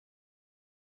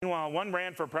Meanwhile, one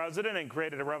ran for president and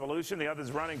created a revolution. The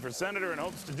other's running for senator and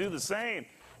hopes to do the same.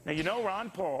 Now, you know Ron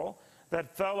Paul,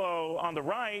 that fellow on the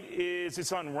right, is his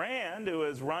son Rand, who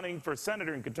is running for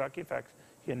senator in Kentucky. In fact,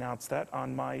 he announced that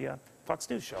on my Fox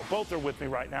News show. Both are with me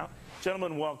right now.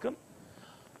 Gentlemen, welcome.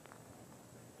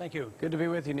 Thank you. Good to be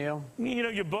with you, Neil. You know,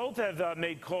 you both have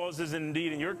made causes,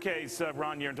 indeed, in your case,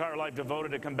 Ron, your entire life devoted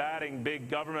to combating big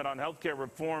government on health care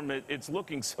reform. It's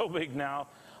looking so big now.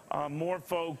 More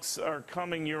folks are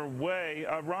coming your way.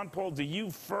 Ron Paul, to you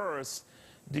first,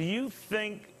 do you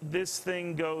think this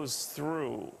thing goes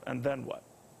through, and then what?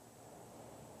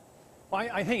 Well,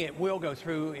 I think it will go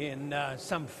through in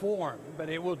some form, but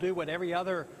it will do what every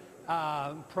other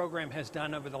program has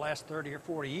done over the last 30 or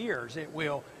 40 years. It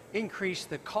will increase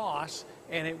the costs,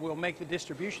 and it will make the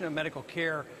distribution of medical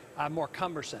care more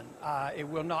cumbersome. It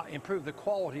will not improve the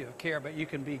quality of care, but you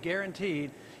can be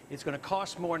guaranteed it's going to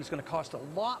cost more, and it's going to cost a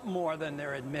lot more than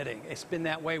they're admitting. It's been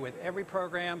that way with every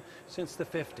program since the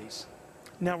 50s.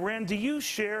 Now, Rand, do you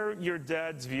share your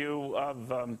dad's view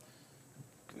of,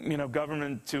 you know,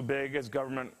 government too big as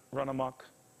government run amok?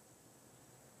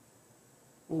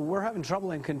 We're having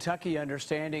trouble in Kentucky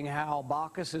understanding how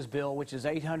Baucus's bill, which is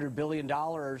 $800 billion,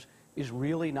 is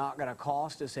really not going to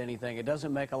cost us anything. It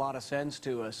doesn't make a lot of sense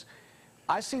to us.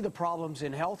 I see the problems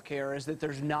in health care is that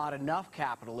there's not enough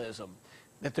capitalism,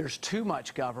 that there's too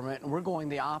much government, and we're going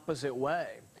the opposite way.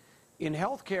 In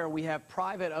health care, we have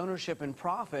private ownership and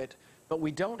profit, but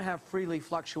we don't have freely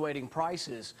fluctuating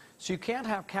prices. So you can't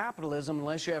have capitalism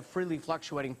unless you have freely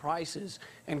fluctuating prices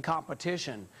and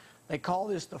competition. They call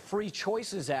this the Free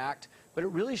Choices Act, but it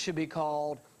really should be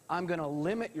called I'm going to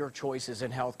limit your choices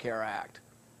in health care act.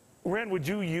 Rand, would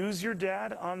you use your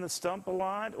dad on the stump a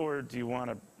lot, or do you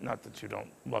want to, not that you don't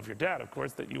love your dad, of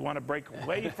course, that you want to break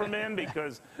away from him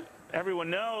because everyone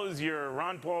knows you're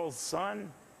Ron Paul's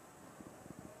son?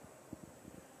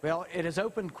 Well, it has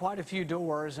opened quite a few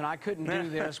doors, and I couldn't do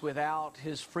this without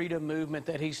his freedom movement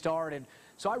that he started.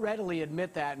 So I readily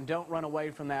admit that and don't run away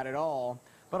from that at all.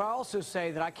 But I also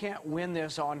say that I can't win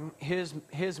this on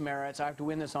his merits. I have to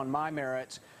win this on my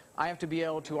merits. I have to be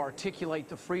able to articulate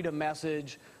the freedom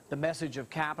message, the message of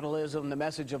capitalism, the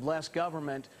message of less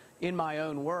government in my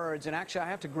own words. And actually, I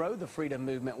have to grow the freedom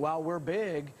movement. While we're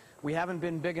big, we haven't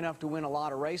been big enough to win a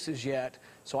lot of races yet.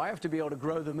 So I have to be able to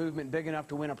grow the movement big enough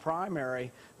to win a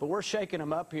primary. But we're shaking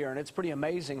them up here, and it's pretty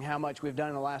amazing how much we've done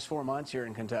in the last 4 months here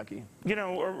in Kentucky. You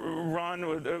know, Ron,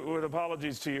 with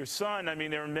apologies to your son, I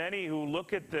mean, there are many who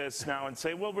look at this now and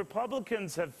say, well,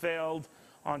 Republicans have failed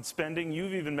on spending.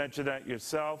 You've even mentioned that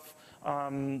yourself.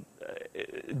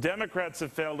 Democrats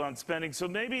have failed on spending. So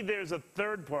maybe there's a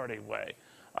third-party way.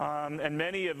 And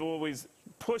many have always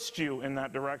pushed you in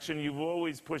that direction. You've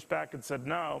always pushed back and said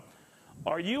no.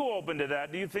 Are you open to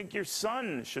that? Do you think your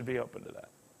son should be open to that?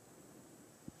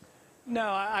 No,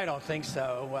 I don't think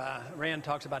so. Rand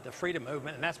talks about the freedom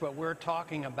movement, and that's what we're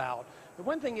talking about. The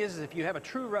one thing is if you have a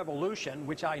true revolution,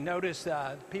 which I notice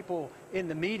people in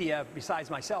the media,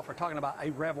 besides myself, are talking about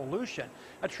a revolution.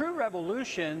 A true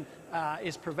revolution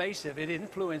is pervasive. It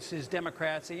influences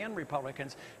Democrats and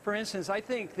Republicans. For instance, I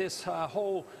think this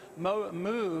whole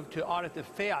move to audit the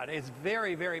Fed is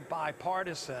very, very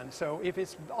bipartisan. So if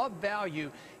it's of value,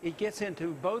 it gets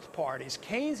into both parties.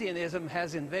 Keynesianism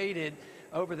has invaded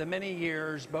over the many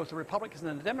years, both the Republicans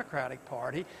and the Democratic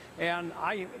Party. And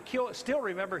I still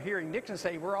remember hearing Nixon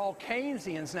say, we're all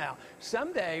Keynesians now.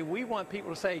 Someday we want people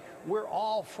to say, we're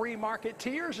all free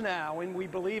marketeers now and we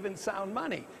believe in sound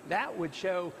money. That would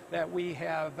show that we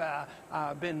have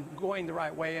been going the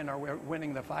right way and are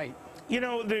winning the fight. You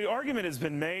know, the argument has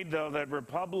been made, though, that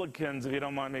Republicans, if you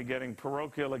don't mind me getting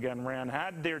parochial again, Rand,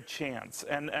 had their chance,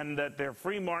 and that their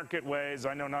free market ways,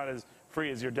 I know not as free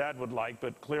as your dad would like,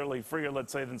 but clearly freer,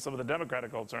 let's say, than some of the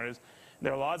Democratic alternatives,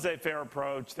 their laissez-faire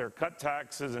approach, their cut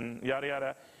taxes, and yada,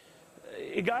 yada,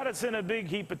 it got us in a big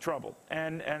heap of trouble.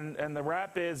 And the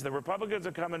rap is the Republicans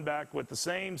are coming back with the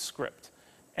same script.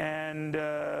 And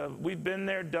we've been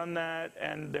there, done that,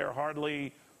 and they're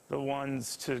hardly the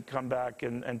ones to come back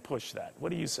and push that. What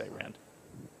do you say, Rand?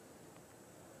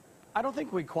 I don't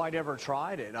think we quite ever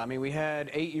tried it. I mean, we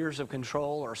had 8 years of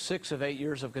control, or 6 of 8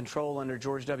 years of control under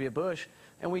George W. Bush,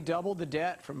 and we doubled the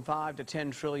debt from $5 to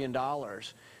 $10 trillion.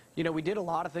 You know, we did a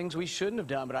lot of things we shouldn't have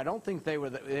done, but I don't think it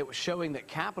was showing that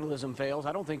capitalism fails.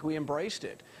 I don't think we embraced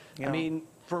it. Yeah. I mean,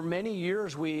 for many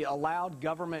years we allowed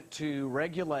government to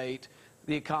regulate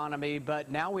the economy, but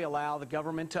now we allow the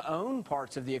government to own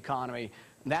parts of the economy.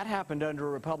 That happened under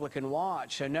a Republican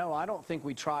watch. So no, I don't think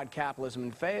we tried capitalism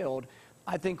and failed.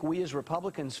 I think we as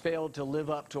Republicans failed to live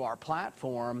up to our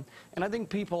platform, and I think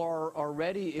people are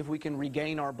ready, if we can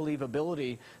regain our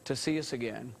believability, to see us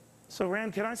again. So,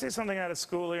 Rand, can I say something out of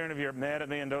school here? And if you're mad at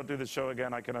me and don't do the show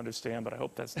again, I can understand, but I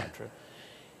hope that's not true.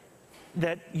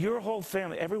 That your whole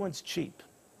family, everyone's cheap.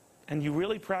 And you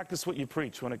really practice what you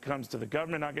preach when it comes to the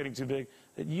government not getting too big,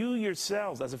 that you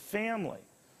yourselves, as a family,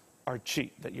 are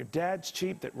cheap. That your dad's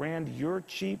cheap, that, Rand, you're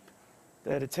cheap,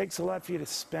 that it takes a lot for you to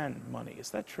spend money. Is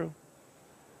that true?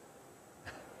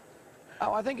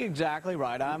 Oh, I think exactly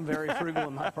right. I'm very frugal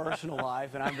in my personal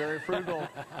life, and I'm very frugal.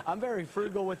 I'm very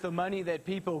frugal with the money that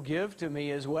people give to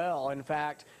me as well. In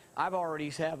fact, I've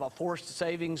already have a forced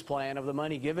savings plan of the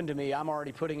money given to me. I'm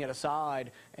already putting it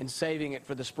aside and saving it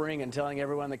for the spring and telling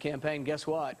everyone in the campaign, guess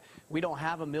what? We don't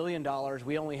have $1 million.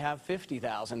 We only have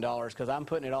 $50,000 because I'm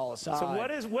putting it all aside. So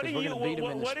what is your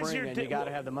you got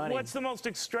to have the money. What's the most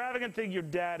extravagant thing your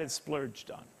dad has splurged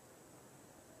on?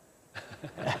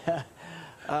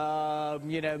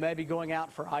 You know, maybe going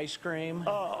out for ice cream.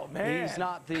 Oh man, he's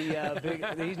not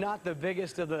the he's not the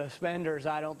biggest of the spenders,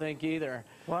 I don't think either.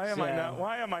 Why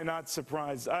am I not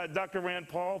surprised? Dr. Rand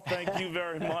Paul, thank you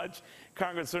very much.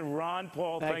 Congressman Ron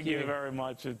Paul, thank you very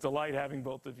much. It's a delight having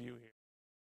both of you here.